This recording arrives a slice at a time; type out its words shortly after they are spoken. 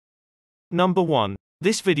Number 1.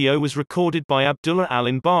 This video was recorded by Abdullah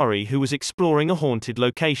Al-Anbari, who was exploring a haunted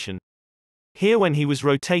location. Here, when he was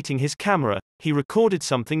rotating his camera, he recorded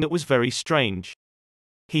something that was very strange.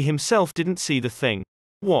 He himself didn't see the thing.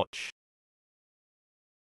 Watch.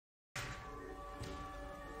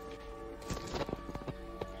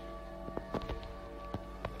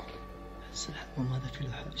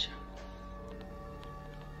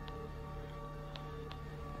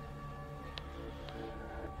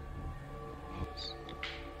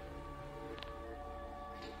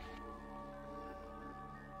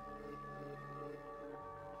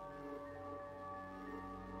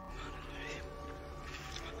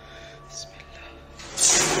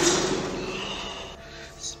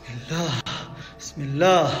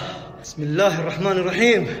 بسم الله الرحمن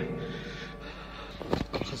الرحيم.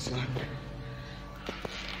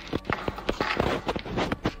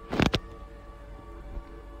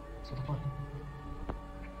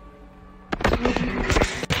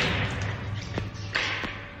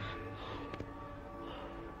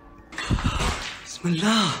 بسم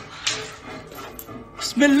الله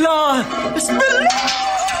بسم الله بسم الله.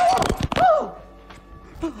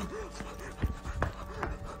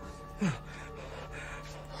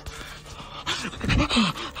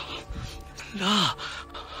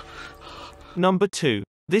 Number 2.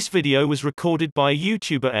 This video was recorded by a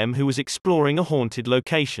YouTuber M who was exploring a haunted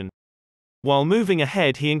location. While moving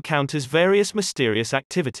ahead, he encounters various mysterious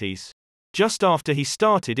activities. Just after he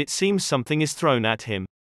started, it seems something is thrown at him.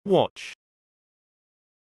 Watch.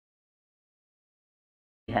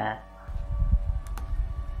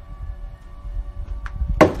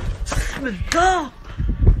 بسم الله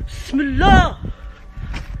بسم الله.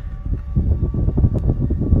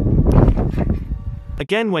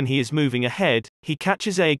 Again, when he is moving ahead, he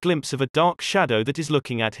catches a glimpse of a dark shadow that is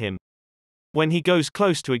looking at him. When he goes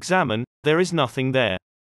close to examine, there is nothing there.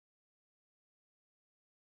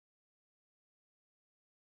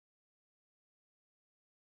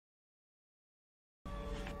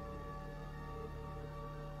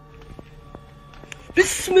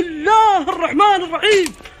 بسم الله الرحمن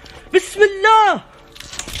الرحيم. بسم الله.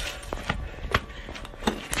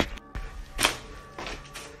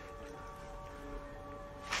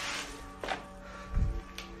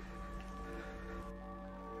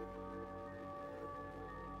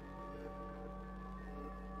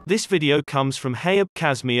 This video comes from Hayab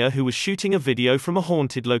Kazmir, who was shooting a video from a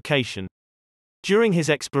haunted location. During his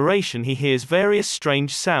exploration, he hears various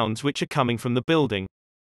strange sounds which are coming from the building.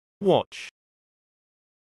 Watch.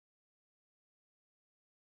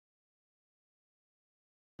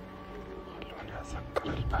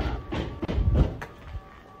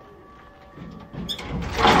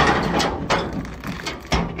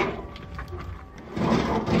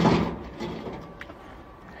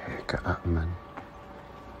 هيك أأمن.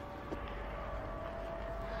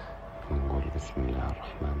 ونقول بسم الله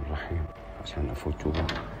الرحمن الرحيم عشان أفوت جوا.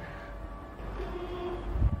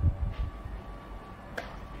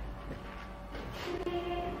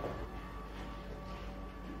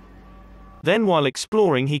 Then, while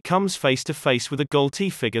exploring, he comes face to face with a guilty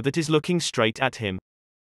figure that is looking straight at him.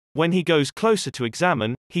 When he goes closer to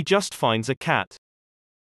examine, he just finds a cat.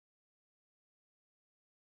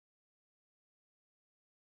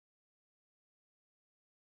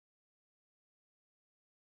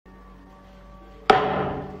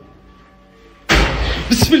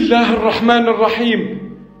 بسم الله الرحمن الرحيم.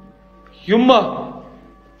 يمه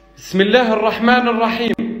بسم الله الرحمن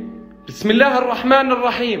الرحيم. بسم الله الرحمن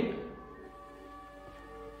الرحيم.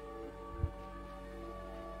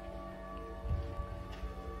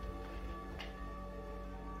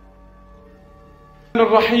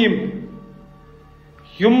 الرحيم.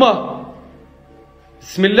 يمه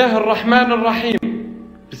بسم الله الرحمن الرحيم.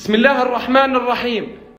 بسم الله الرحمن الرحيم.